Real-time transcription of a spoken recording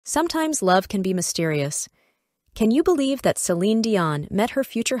Sometimes love can be mysterious. Can you believe that Celine Dion met her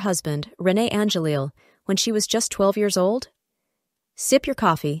future husband, René Angélil, when she was just 12 years old? Sip your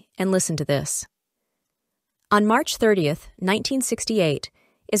coffee and listen to this. On March 30th, 1968,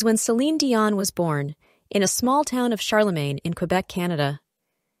 is when Celine Dion was born in a small town of Charlemagne in Quebec, Canada.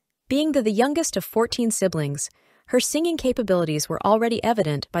 Being the youngest of 14 siblings, her singing capabilities were already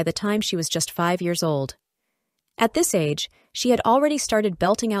evident by the time she was just 5 years old. At this age, she had already started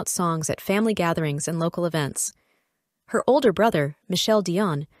belting out songs at family gatherings and local events. Her older brother, Michel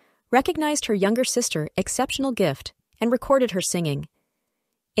Dion, recognized her younger sister's exceptional gift and recorded her singing.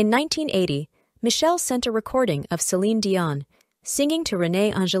 In 1980, Michel sent a recording of Celine Dion singing to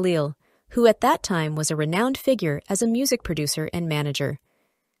René Angélil, who at that time was a renowned figure as a music producer and manager.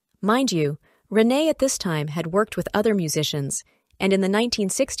 Mind you, René at this time had worked with other musicians, and in the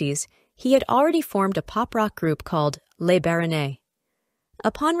 1960s, he had already formed a pop-rock group called Les Baronets.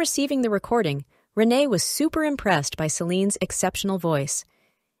 Upon receiving the recording, René was super impressed by Celine's exceptional voice.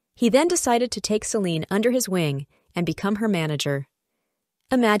 He then decided to take Celine under his wing and become her manager.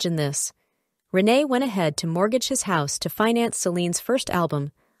 Imagine this. René went ahead to mortgage his house to finance Celine's first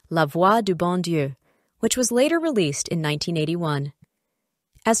album, La Voix du Bon Dieu, which was later released in 1981.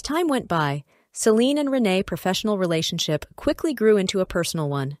 As time went by, Celine and René's professional relationship quickly grew into a personal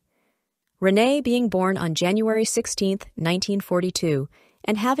one. René being born on January 16, 1942,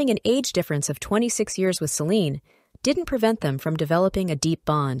 and having an age difference of 26 years with Celine, didn't prevent them from developing a deep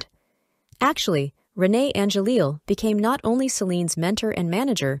bond. Actually, René Angélil became not only Celine's mentor and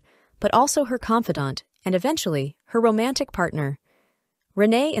manager, but also her confidant and eventually her romantic partner.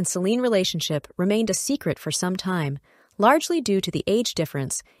 René and Celine relationship remained a secret for some time, largely due to the age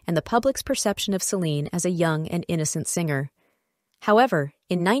difference and the public's perception of Celine as a young and innocent singer. However,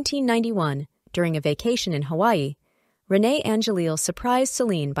 in 1991, during a vacation in Hawaii, René Angélil surprised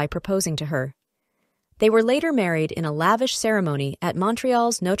Celine by proposing to her. They were later married in a lavish ceremony at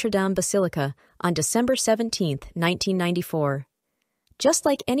Montreal's Notre Dame Basilica on December 17, 1994. Just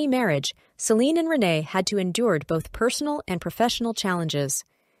like any marriage, Celine and René had to endure both personal and professional challenges.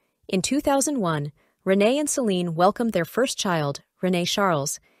 In 2001, René and Celine welcomed their first child, René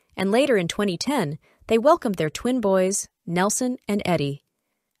Charles, and later in 2010, they welcomed their twin boys, Nelson and Eddie.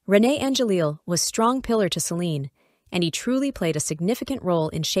 René Angélil was a strong pillar to Celine, and he truly played a significant role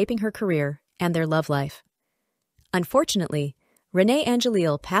in shaping her career and their love life. Unfortunately, René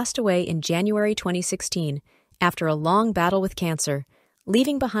Angélil passed away in January 2016 after a long battle with cancer,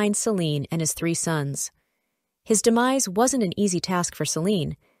 leaving behind Celine and his 3 sons. His demise wasn't an easy task for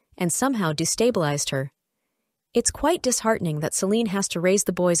Celine, and somehow destabilized her. It's quite disheartening that Celine has to raise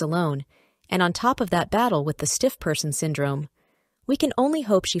the boys alone, and on top of that battle with the stiff person syndrome. We can only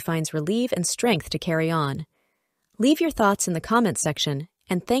hope she finds relief and strength to carry on. Leave your thoughts in the comments section,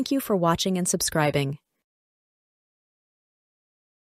 and thank you for watching and subscribing.